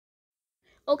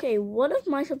Okay, one of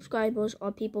my subscribers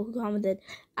are people who commented,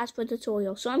 ask for a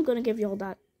tutorial, so I'm going to give you all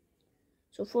that.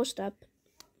 So first step,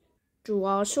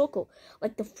 draw a circle.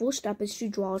 Like the first step is to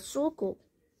draw a circle.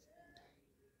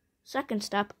 Second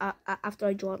step, after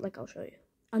I draw it, like I'll show you.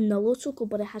 Another circle,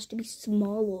 but it has to be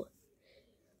smaller.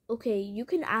 Okay, you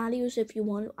can add ears if you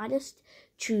want. I just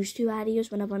choose to add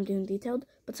ears whenever I'm doing detailed,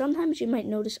 but sometimes you might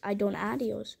notice I don't add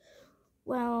ears.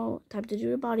 Well, time to do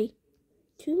the body.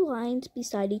 2 lines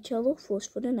beside each other,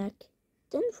 first for the neck.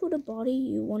 Then for the body,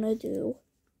 you want to do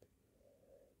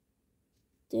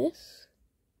this,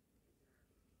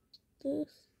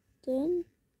 then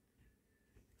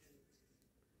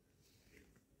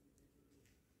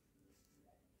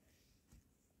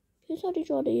here's how to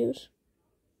draw the ears.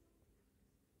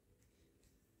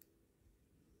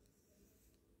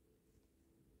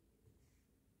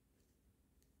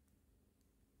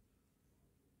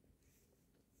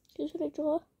 Here's how to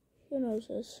draw your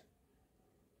noses.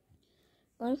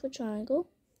 Line for triangle.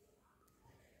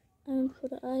 And for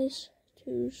the eyes,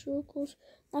 2 circles.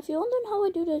 Now if you're wondering how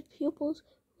I do the pupils,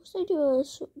 first I do a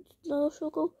little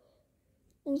circle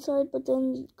inside, but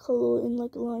then color in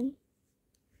like a line.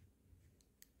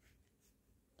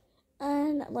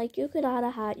 And like you could add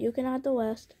a hat, you can add the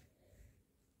rest.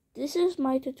 This is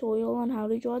my tutorial on how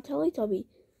to draw a Teletubby.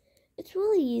 It's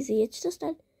really easy, it's just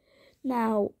that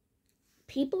now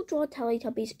people draw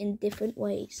Teletubbies in different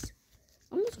ways.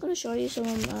 I'm just going to show you some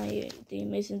of the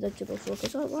amazing digital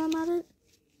circles art while I'm at it.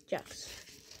 Jax.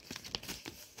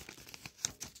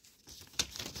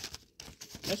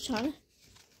 Let's try it.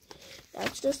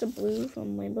 That's just a blue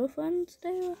from Rainbow Friends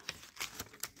there.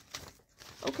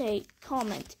 Okay,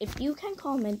 comment. If you can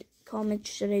comment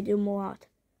should I do more art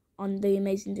on the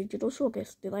amazing digital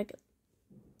circus. Do you like it?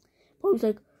 Paul's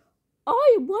like,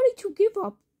 I am ready to give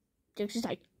up. Jax is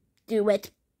like, do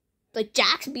it. Like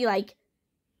Jax be like,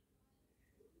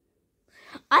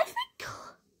 I think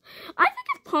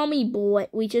if Pommy Boy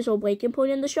reaches a breaking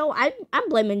point in the show, I'm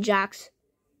blaming Jax.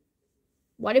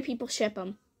 Why do people ship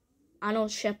him? I don't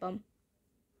ship him.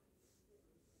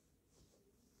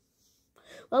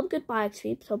 Well, goodbye,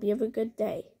 X-Peeps. Hope you have a good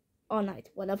day. Or night.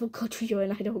 Whatever country you're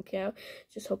in, I don't care.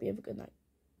 Just hope you have a good night.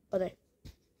 Okay.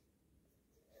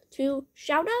 To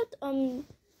shout out,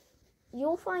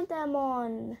 you'll find them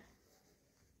on...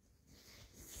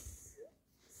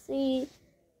 See...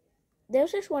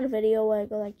 There's this one video where I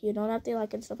go like, you don't have to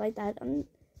like and stuff like that, and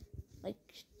like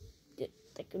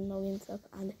a million stuff,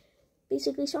 and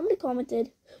basically somebody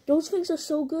commented, those things are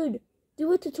so good,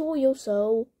 do a tutorial,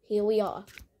 so here we are,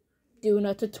 doing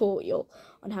a tutorial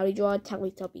on how to draw a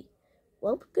Teletubby.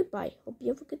 Well, goodbye, hope you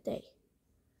have a good day.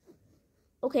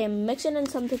 Okay, I'm mixing in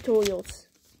some tutorials.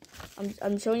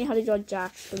 I'm showing you how to draw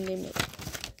Jax from the image.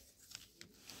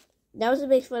 That was the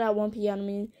base for that 1 p.m. I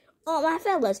mean, oh my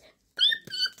fellas.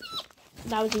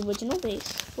 That was the original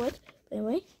base for it. But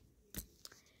anyway,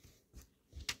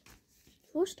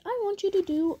 first I want you to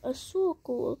do a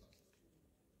circle,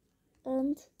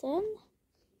 and then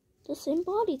the same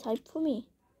body type for me.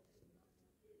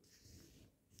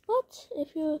 But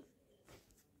if you're,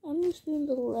 I'm just doing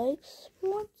the legs for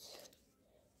once.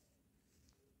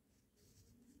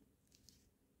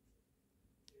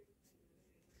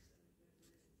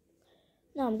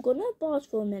 Now I'm gonna pause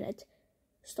for a minute.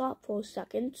 Stop for a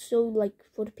second, so like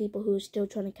for the people who are still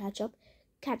trying to catch up.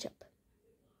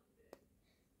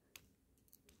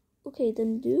 Okay,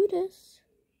 then do this,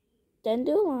 then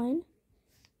do a line,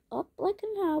 up like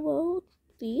an arrow,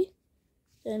 V,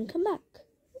 then come back.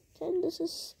 Then this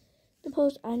is the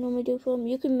pose I normally do for them.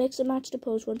 You can mix and match the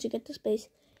pose once you get the space.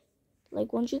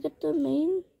 Like once you get the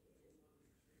main,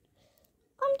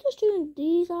 I'm just doing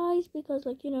these eyes because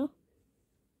like, you know.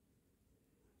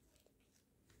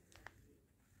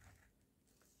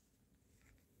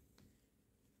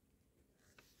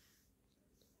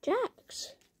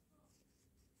 Jax.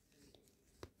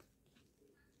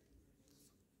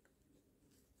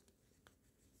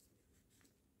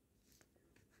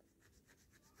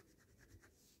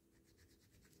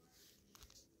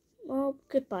 Well,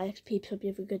 goodbye, peeps. Hope you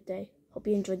have a good day. Hope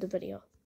you enjoyed the video.